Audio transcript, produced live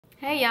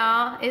Hey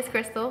y'all, it's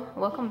Crystal.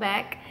 Welcome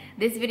back.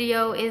 This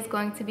video is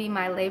going to be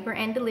my labor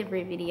and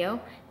delivery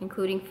video,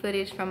 including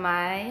footage from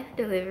my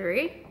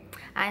delivery.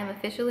 I am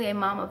officially a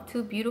mom of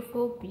two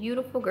beautiful,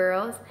 beautiful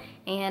girls,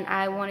 and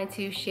I wanted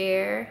to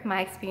share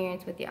my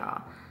experience with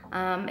y'all.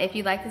 If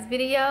you like this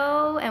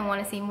video and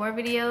want to see more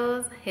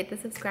videos, hit the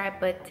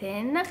subscribe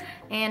button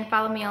and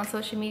follow me on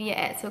social media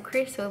at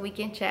 @SoChris so we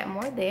can chat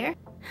more there.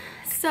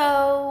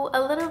 So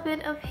a little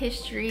bit of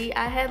history.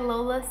 I had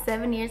Lola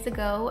 7 years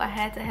ago. I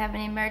had to have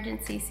an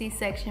emergency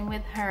C-section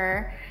with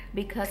her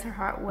because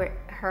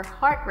her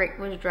heart rate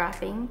was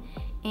dropping.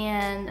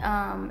 And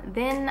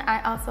then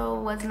I also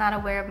was not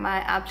aware of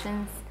my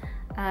options.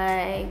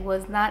 I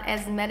was not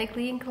as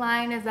medically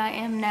inclined as I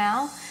am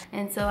now,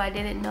 and so I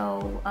didn't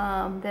know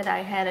that I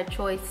had a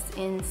choice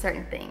in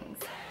certain things.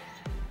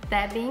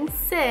 That being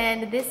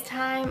said, this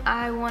time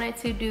I wanted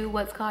to do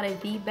what's called a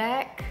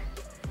VBAC.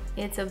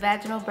 It's a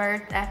vaginal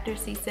birth after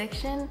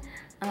C-section.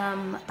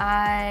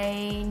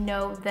 I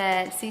know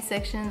that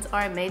C-sections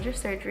are a major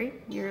surgery.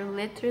 You're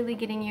literally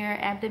getting your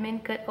abdomen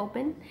cut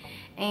open,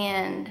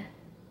 and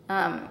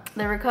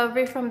the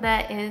recovery from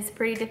that is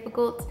pretty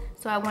difficult,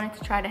 so I wanted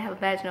to try to have a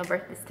vaginal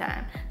birth this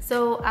time.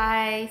 So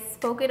I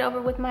spoke it over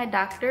with my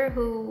doctor,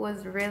 who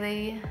was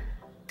really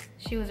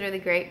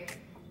great.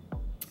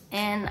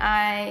 And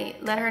I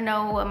let her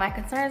know what my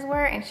concerns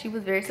were, and she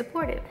was very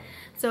supportive.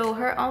 So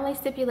her only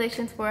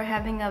stipulations for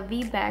having a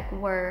VBAC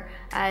were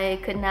I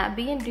could not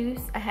be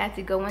induced, I had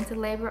to go into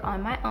labor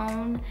on my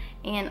own,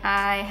 and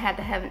I had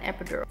to have an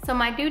epidural. So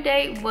my due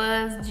date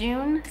was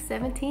June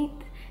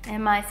 17th,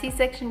 and my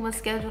C-section was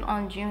scheduled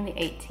on June the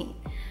 18th.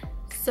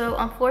 So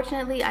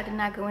unfortunately, I did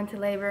not go into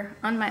labor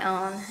on my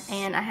own,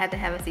 and I had to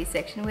have a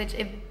C-section, which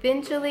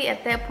eventually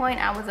at that point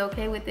I was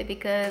okay with it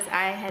because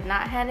I had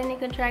not had any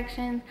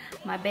contractions,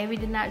 my baby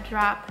did not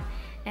drop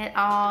at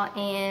all,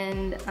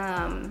 and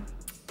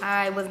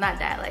I was not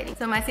dilating.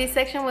 So my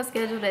C-section was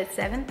scheduled at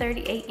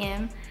 7:30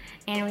 a.m.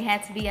 and we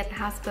had to be at the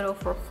hospital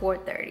for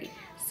 4:30.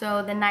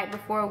 So the night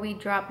before, we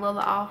dropped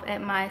Lola off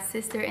at my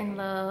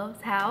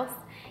sister-in-law's house,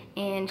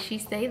 and she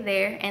stayed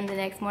there, and the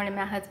next morning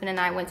my husband and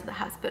I went to the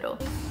hospital.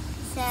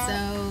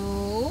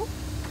 So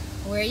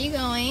where are you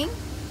going?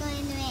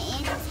 Going to my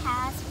aunt's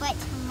house, but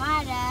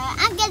tomorrow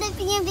I'm gonna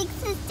be a big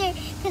sister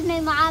because my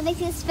mom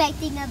is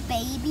expecting a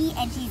baby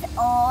and she's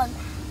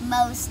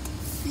almost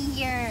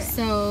here.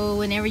 So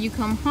whenever you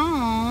come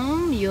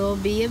home, you'll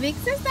be a big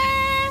sister.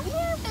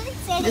 Yeah, I'm really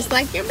excited. Just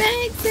like your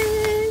big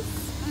sis.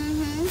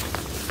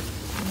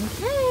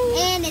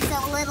 Okay. And it's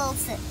a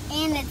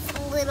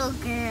little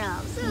girl.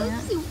 So yeah.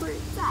 I'm super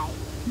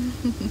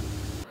excited.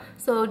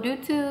 So due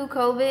to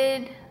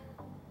COVID,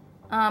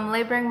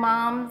 laboring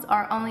moms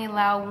are only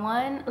allowed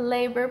one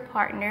labor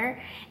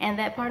partner, and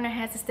that partner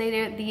has to stay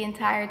there the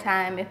entire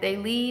time. If they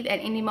leave at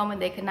any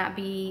moment, they could not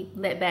be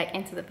let back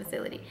into the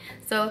facility.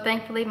 So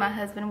thankfully my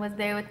husband was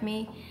there with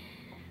me.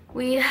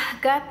 We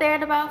got there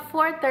at about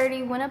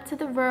 4:30, went up to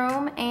the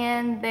room,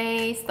 and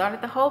they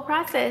started the whole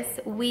process.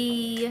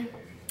 We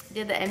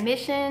did the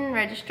admission,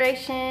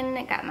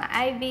 registration, got my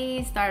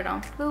IV, started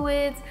on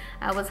fluids.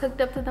 I was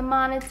hooked up to the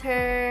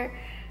monitor.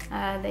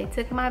 They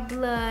took my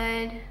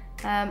blood.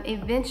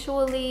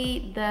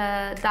 Eventually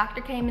the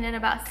doctor came in at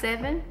about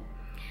 7,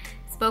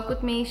 spoke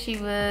with me. She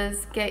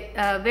was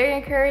very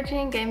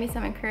encouraging, gave me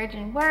some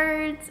encouraging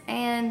words,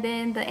 and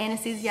then the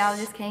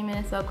anesthesiologist came in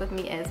and spoke with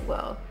me as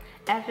well.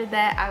 After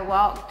that, I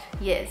walked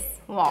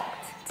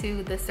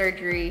to the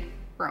surgery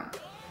room.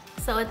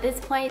 So at this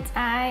point,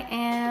 I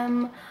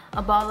am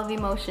a ball of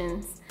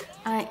emotions.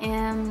 I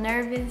am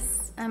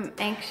nervous, I'm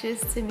anxious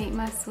to meet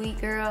my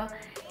sweet girl,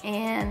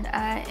 and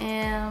I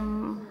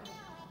am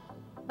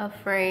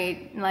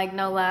afraid, like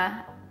no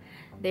lie.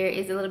 There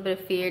is a little bit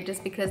of fear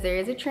just because there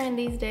is a trend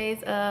these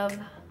days of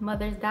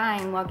mothers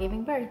dying while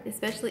giving birth,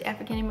 especially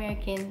African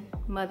American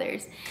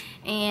mothers,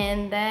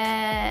 and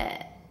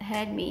that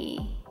had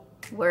me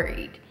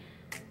worried.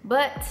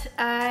 But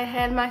I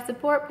had my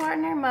support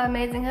partner, my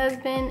amazing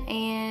husband,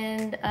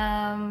 and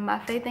my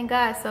faith in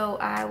God, so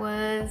I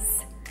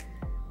was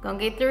gonna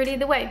get through it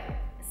either way.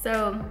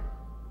 So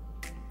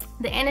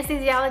the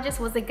anesthesiologist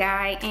was a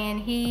guy, and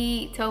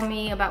he told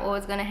me about what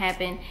was gonna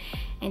happen,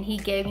 and he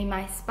gave me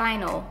my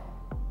spinal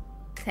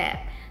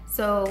tap.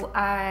 So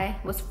I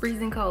was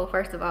freezing cold,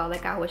 first of all,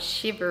 like I was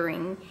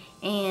shivering,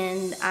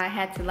 and I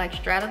had to like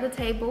straddle the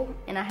table,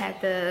 and I had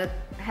to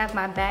have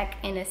my back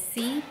in a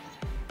C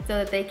so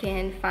that they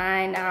can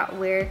find out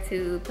where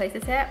to place the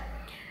tap.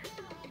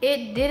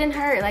 It didn't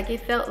hurt, like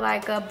it felt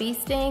like a bee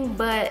sting,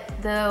 but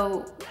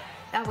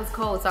I was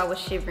cold, so I was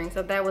shivering,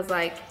 so that was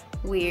like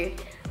weird.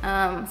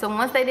 So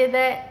once they did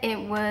that, it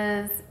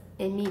was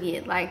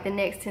immediate. Like the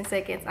next 10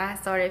 seconds, I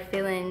started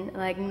feeling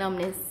like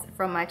numbness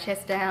from my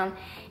chest down,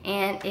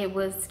 and it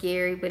was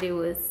scary, but it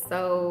was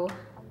so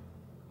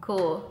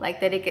cool, like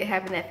that it could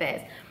happen that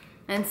fast.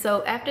 And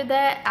so after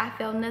that, I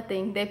felt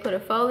nothing. They put a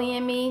Foley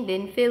in me,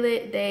 didn't feel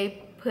it.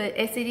 They put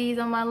STDs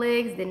on my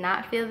legs, did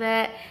not feel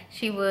that.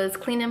 She was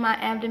cleaning my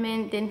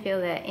abdomen, didn't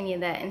feel that, any of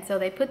that. And so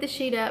they put the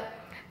sheet up.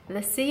 The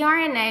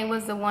CRNA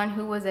was the one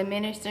who was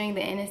administering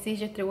the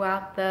anesthesia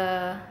throughout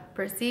the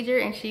procedure,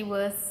 and she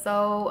was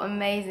so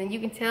amazing. You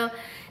can tell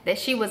that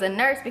she was a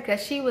nurse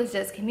because she was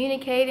just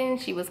communicating.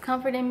 She was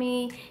comforting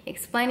me,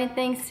 explaining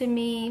things to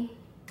me.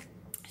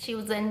 She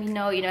was letting me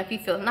know, you know, if you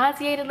feel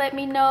nauseated, let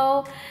me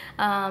know.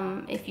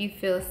 If you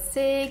feel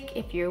sick,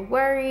 if you're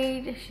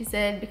worried. She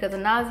said because of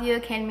nausea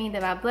can mean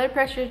that my blood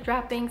pressure is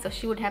dropping, so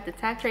she would have to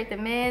titrate the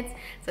meds.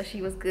 So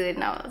she was good,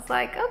 and I was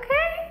like,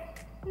 okay,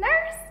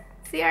 nurse,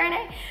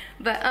 CRNA.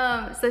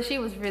 But so she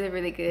was really,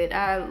 really good.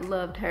 I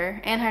loved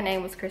her, and her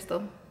name was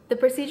Krystal. The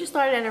procedure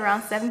started at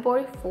around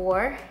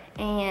 7:44,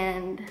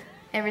 and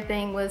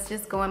everything was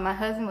just going. My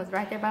husband was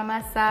right there by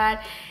my side.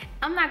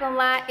 I'm not gonna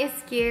lie, it's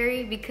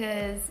scary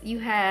because you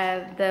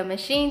have the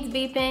machines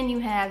beeping, you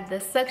have the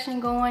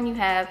suction going, you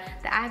have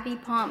the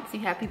IV pumps,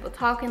 you have people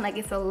talking. Like,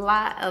 it's a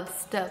lot of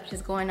stuff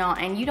just going on,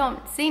 and you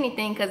don't see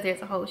anything because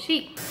there's a whole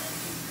sheet.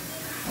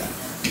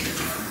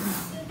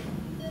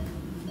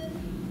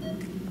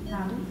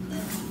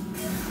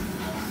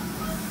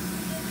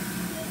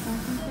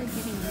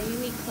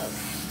 Really close,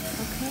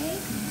 okay?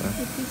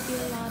 If you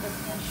feel a lot of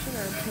pressure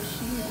or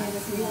pushing,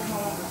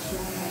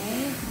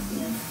 okay?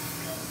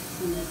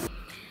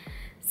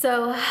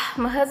 So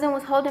my husband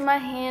was holding my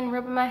hand,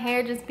 rubbing my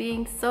hair, just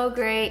being so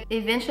great.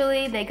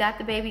 Eventually they got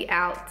the baby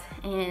out,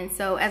 and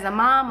so as a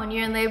mom, when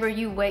you're in labor,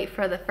 you wait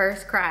for the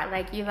first cry.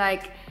 Like, you're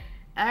like,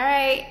 all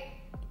right,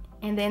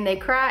 and then they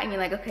cry and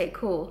you're like, okay,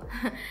 cool.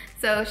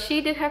 So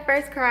she did her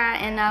first cry,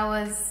 and I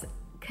was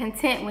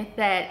content with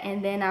that,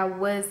 and then I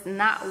was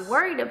not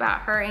worried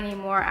about her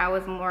anymore. I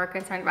was more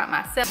concerned about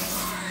myself.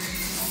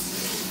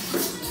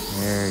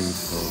 There you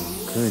go.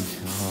 Good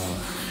job.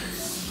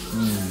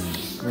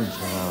 Good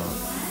job.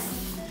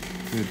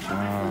 Good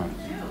job.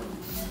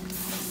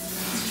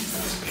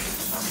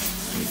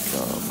 Good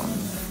job, mommy.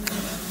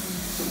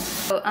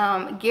 So,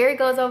 Gary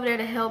goes over there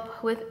to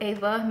help with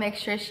Ava, make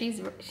sure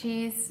she's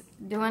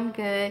doing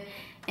good.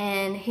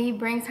 And he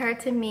brings her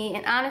to me,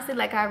 and honestly,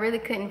 like, I really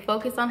couldn't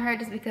focus on her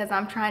just because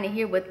I'm trying to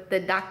hear what the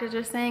doctors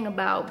are saying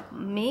about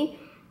me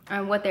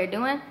and what they're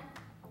doing.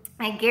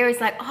 And Gary's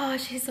like, oh,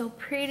 she's so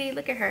pretty,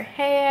 look at her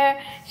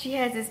hair, she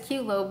has this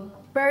cute little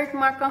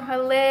birthmark on her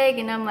leg.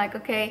 And I'm like,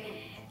 okay,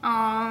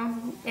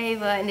 Ava,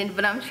 and then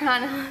but I'm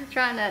trying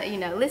to you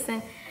know,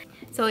 listen.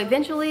 So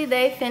eventually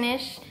they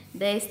finish,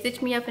 they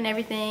stitch me up and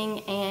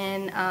everything,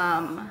 and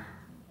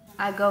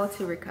I go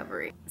to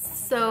recovery.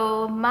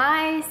 So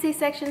my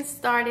C-section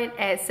started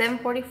at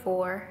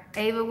 7:44.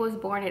 Ava was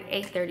born at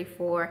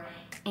 8:34,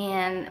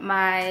 and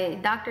my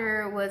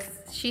doctor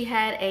she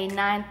had a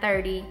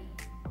 9:30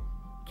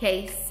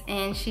 case,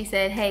 and she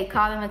said, hey,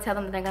 call them and tell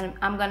them that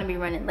I'm gonna be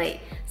running late.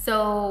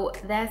 So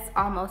that's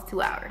almost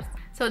 2 hours.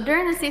 So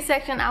during the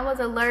C-section, I was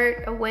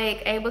alert,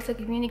 awake, able to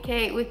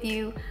communicate with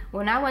you.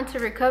 When I went to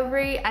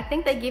recovery, I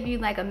think they give you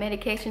like a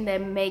medication that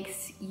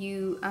makes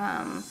you,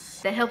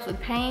 that helps with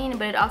pain,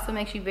 but it also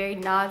makes you very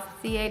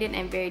nauseated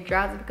and very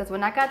drowsy, because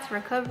when I got to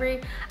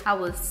recovery, I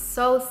was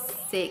so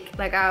sick.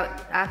 Like,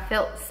 I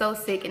felt so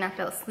sick and I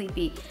felt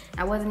sleepy.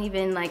 I wasn't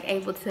even like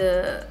able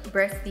to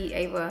breastfeed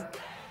Ava.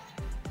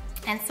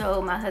 And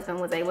so my husband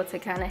was able to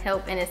kind of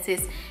help and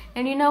assist.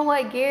 And you know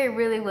what? Gary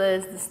really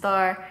was the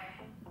star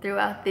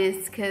throughout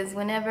this, because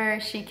whenever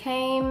she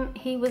came,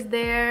 he was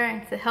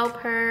there to help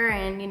her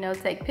and, you know,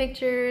 take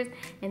pictures.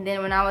 And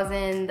then when I was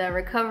in the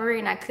recovery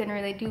and I couldn't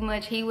really do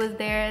much, he was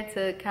there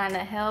to kind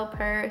of help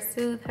her,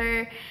 soothe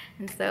her.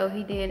 And so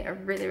he did a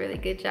really, really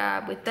good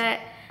job with that.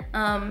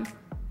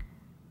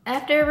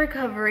 After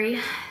recovery,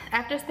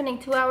 after spending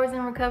 2 hours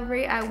in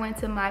recovery, I went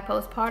to my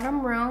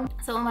postpartum room.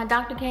 So when my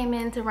doctor came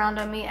in to round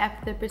on me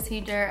after the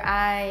procedure,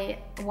 I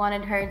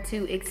wanted her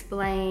to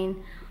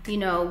explain, you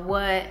know,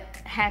 what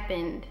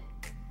happened,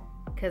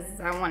 because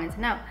I wanted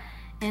to know.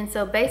 And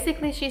so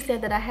basically she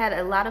said that I had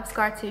a lot of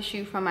scar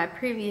tissue from my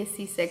previous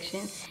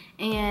C-section,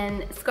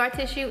 and scar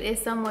tissue is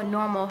somewhat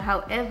normal.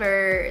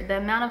 However, the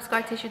amount of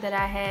scar tissue that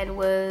I had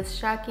was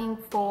shocking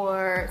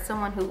for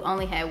someone who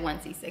only had one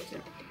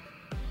C-section.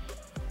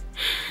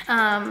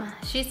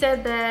 She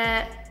said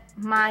that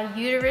my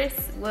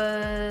uterus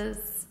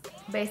was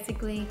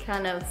basically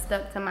kind of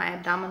stuck to my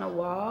abdominal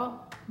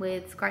wall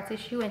with scar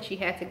tissue, and she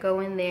had to go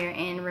in there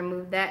and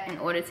remove that in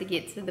order to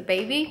get to the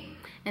baby.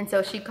 And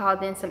so she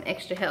called in some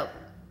extra help.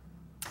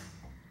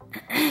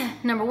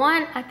 Number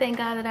one, I thank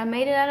God that I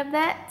made it out of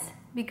that,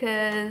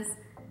 because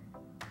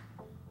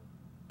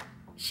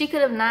she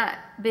could have not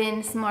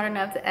been smart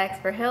enough to ask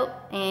for help,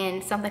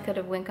 and something could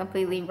have went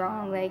completely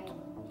wrong. Like,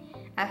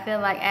 I feel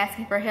like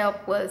asking for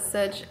help was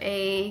such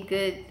a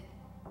good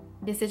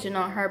decision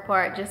on her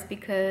part, just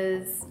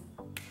because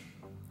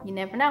you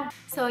never know.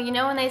 So, you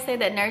know, when they say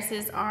that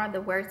nurses are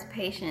the worst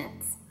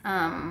patients,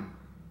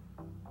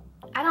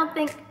 I don't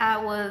think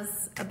I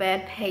was a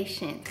bad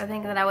patient. I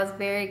think that I was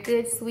very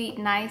good, sweet,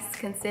 nice,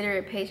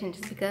 considerate patient,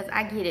 just because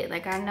I get it.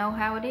 Like, I know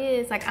how it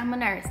is. Like, I'm a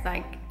nurse.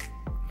 Like,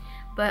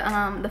 but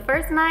the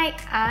first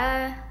night,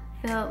 I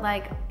felt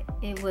like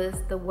it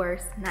was the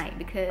worst night,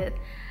 because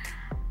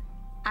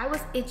I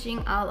was itching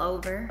all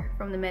over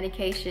from the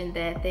medication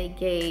that they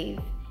gave,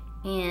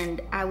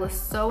 and I was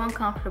so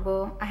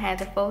uncomfortable. I had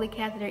the Foley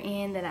catheter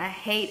in that I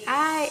hate.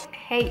 I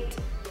hate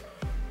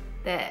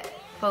that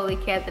Foley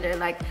catheter.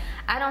 Like,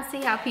 I don't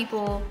see how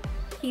people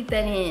keep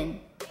that in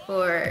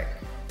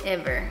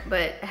forever.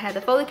 But I had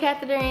the Foley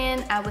catheter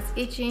in, I was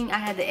itching, I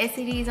had the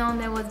SEDs on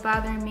that was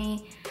bothering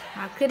me.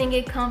 I couldn't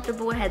get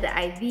comfortable. I had the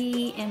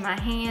IV in my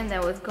hand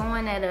that was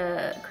going at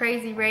a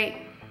crazy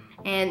rate.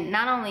 And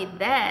not only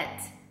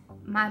that,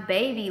 my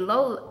baby,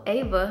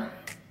 Ava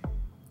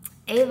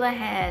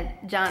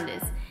had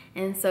jaundice,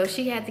 and so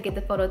she had to get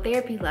the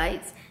phototherapy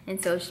lights.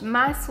 And so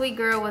my sweet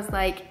girl was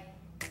like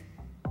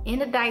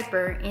in a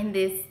diaper in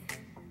this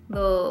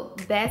little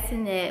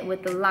bassinet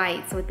with the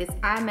lights with this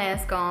eye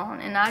mask on,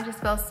 and I just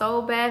felt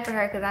so bad for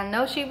her because I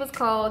know she was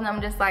cold, and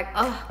I'm just like,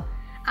 oh,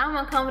 I'm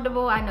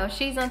uncomfortable. I know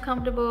she's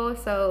uncomfortable.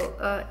 So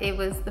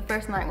the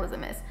first night was a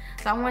mess.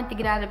 So I wanted to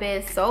get out of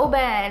bed so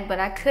bad, but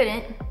I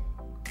couldn't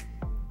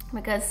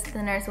because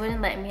the nurse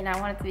wouldn't let me, and I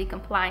wanted to be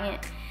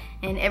compliant.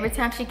 And every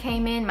time she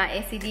came in, my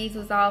SEDs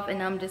was off,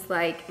 and I'm just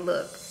like,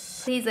 look,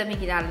 please let me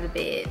get out of the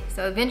bed.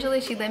 So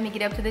eventually she let me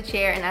get up to the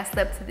chair, and I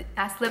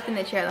slept in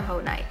the chair the whole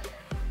night.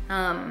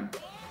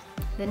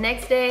 The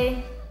next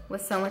day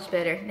was so much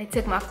better. They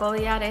took my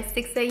Foley out at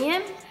 6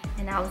 a.m.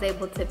 and I was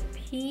able to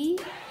pee.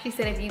 She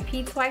said if you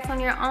pee twice on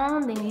your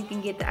own, then you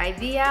can get the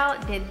IV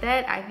out. Did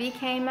that, IV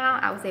came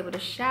out. I was able to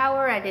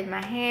shower, I did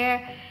my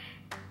hair.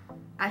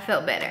 I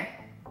felt better.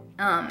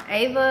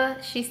 Ava,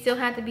 she still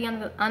had to be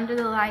under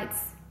the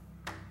lights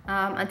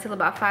until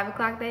about 5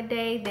 o'clock that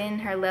day. Then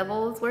her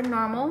levels were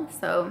normal.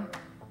 So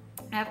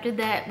after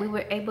that, we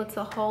were able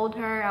to hold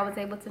her. I was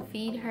able to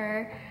feed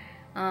her.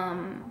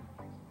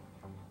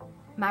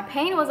 My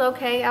pain was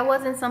okay. I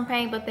was in some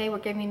pain, but they were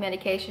giving me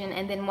medication,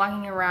 and then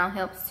walking around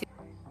helps too.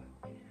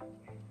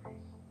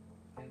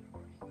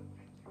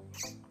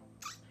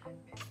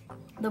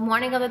 The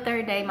morning of the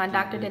third day, my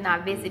doctor did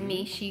not visit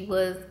me. She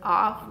was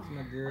off.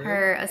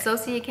 Her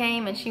associate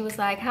came and she was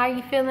like, how are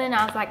you feeling?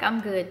 I was like, I'm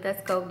good,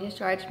 let's go,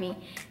 discharge me.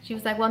 She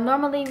was like, well,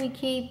 normally we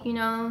keep,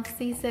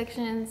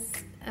 C-sections,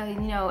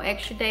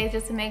 extra days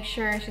just to make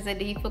sure. She said,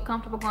 do you feel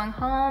comfortable going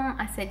home?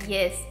 I said,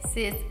 yes,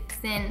 sis,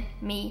 send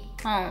me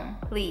home,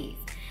 please.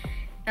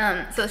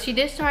 So she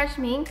discharged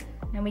me,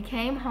 and we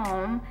came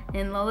home,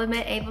 and Lola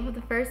met Ava for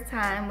the first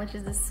time, which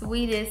is the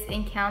sweetest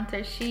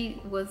encounter.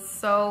 She was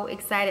so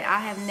excited. I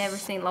have never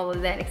seen Lola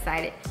that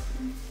excited.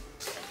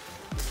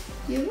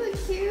 You look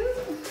cute.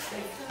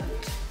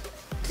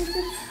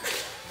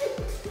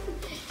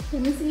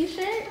 Let me see your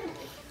shirt.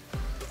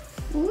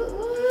 Woo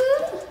woo.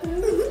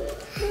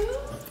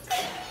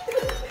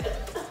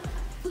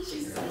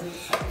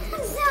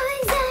 I'm so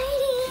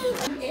excited.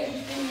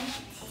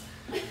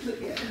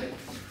 Look at her.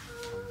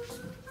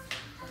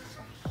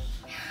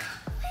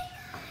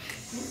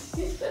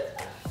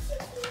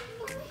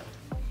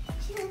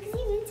 She looks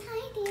even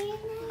tinier.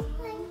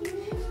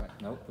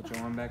 Nope, put your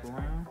arm back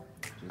around,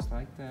 just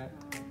like that.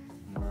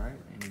 All right,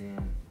 and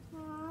then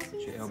put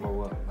your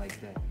elbow up like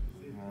that.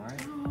 All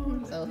right.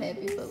 I'm so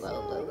happy for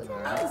Lola. All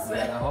right, you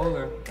gotta hold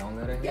her. Don't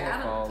let her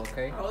head fall,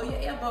 okay? Hold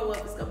your elbow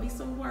up. It's gonna be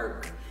some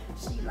work.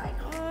 She like,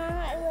 oh,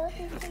 I love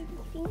her baby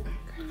feet.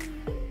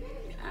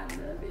 I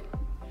love it.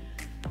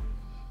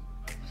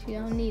 She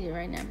don't need it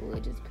right now, but we'll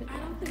just put it I on.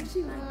 don't think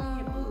she like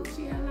being booed.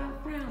 She had a lot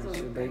of frowns on It's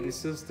your her baby face.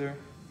 sister.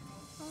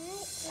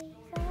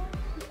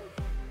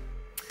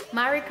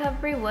 My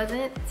recovery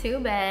wasn't too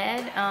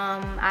bad.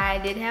 I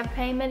did have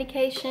pain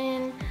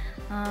medication.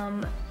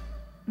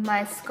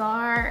 My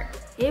scar,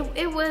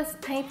 it was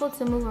painful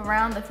to move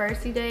around the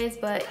first few days,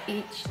 but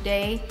each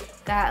day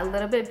got a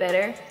little bit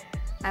better.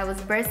 I was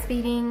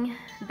breastfeeding.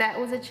 That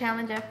was a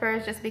challenge at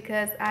first just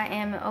because I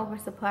am an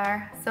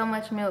oversupplier. So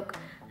much milk.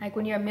 Like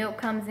when your milk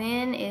comes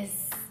in,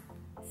 it's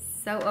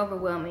so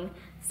overwhelming.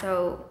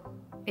 So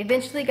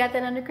eventually got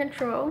that under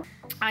control.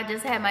 I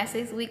just had my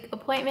 6-week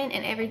appointment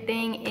and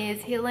everything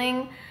is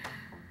healing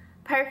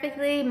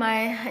perfectly.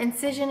 My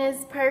incision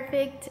is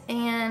perfect,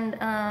 and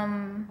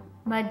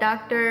my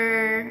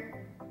doctor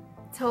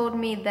told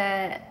me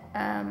that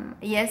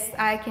yes,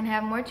 I can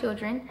have more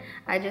children.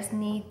 I just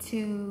need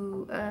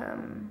to,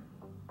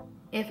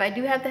 if I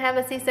do have to have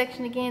a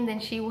C-section again, then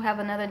she will have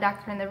another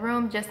doctor in the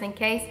room just in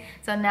case.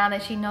 So now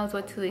that she knows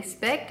what to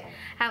expect.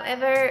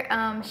 However,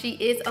 she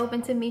is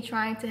open to me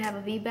trying to have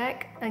a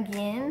VBAC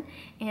again.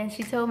 And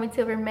she told me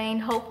to remain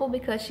hopeful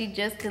because she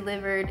just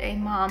delivered a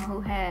mom who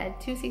had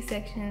 2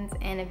 C-sections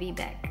and a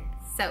VBAC.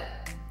 So,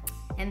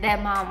 and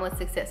that mom was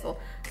successful.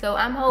 So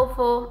I'm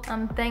hopeful,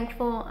 I'm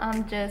thankful,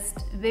 I'm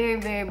just very,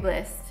 very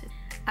blessed.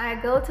 I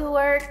go to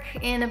work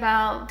in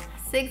about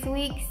 6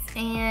 weeks,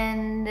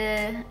 and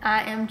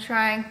I am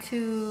trying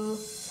to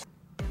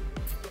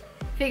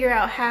figure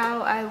out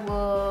how I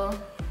will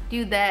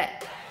do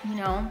that,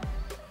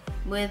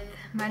 with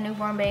my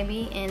newborn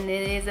baby, and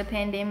it is a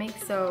pandemic,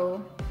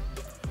 so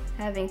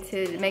having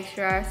to make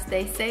sure I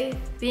stay safe.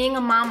 Being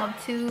a mom of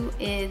 2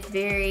 is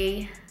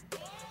very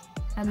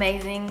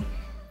amazing.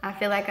 I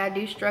feel like I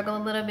do struggle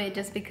a little bit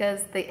just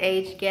because the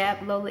age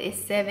gap. Lola is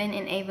 7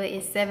 and Ava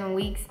is 7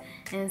 weeks.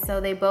 And so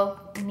they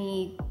both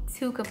need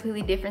 2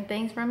 completely different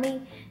things from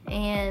me.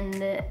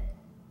 And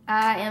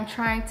I am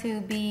trying to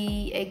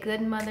be a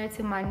good mother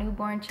to my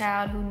newborn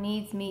child who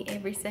needs me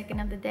every second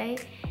of the day.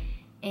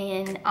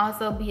 And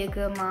also be a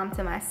good mom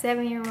to my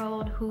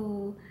 7-year-old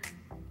who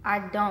I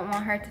don't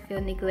want her to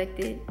feel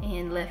neglected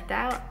and left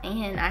out.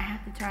 And I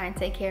have to try and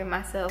take care of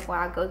myself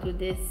while I go through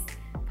this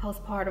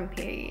postpartum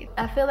period.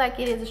 I feel like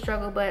it is a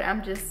struggle, but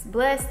I'm just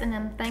blessed and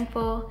I'm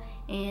thankful,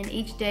 and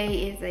each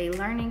day is a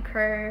learning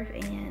curve,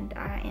 and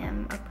I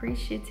am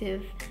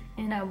appreciative,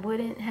 and I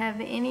wouldn't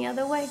have it any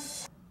other way.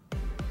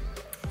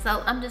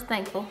 So I'm just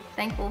thankful,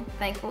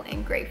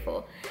 and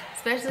grateful,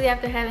 especially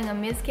after having a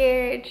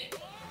miscarriage.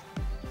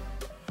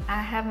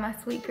 I have my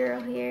sweet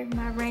girl here,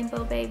 my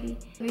rainbow baby.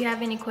 If you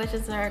have any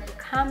questions or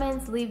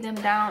comments, leave them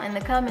down in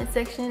the comment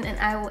section and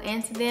I will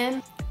answer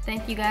them.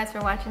 Thank you guys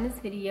for watching this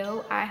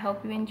video. I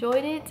hope you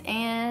enjoyed it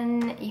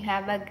and you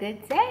have a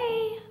good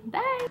day.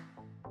 Bye.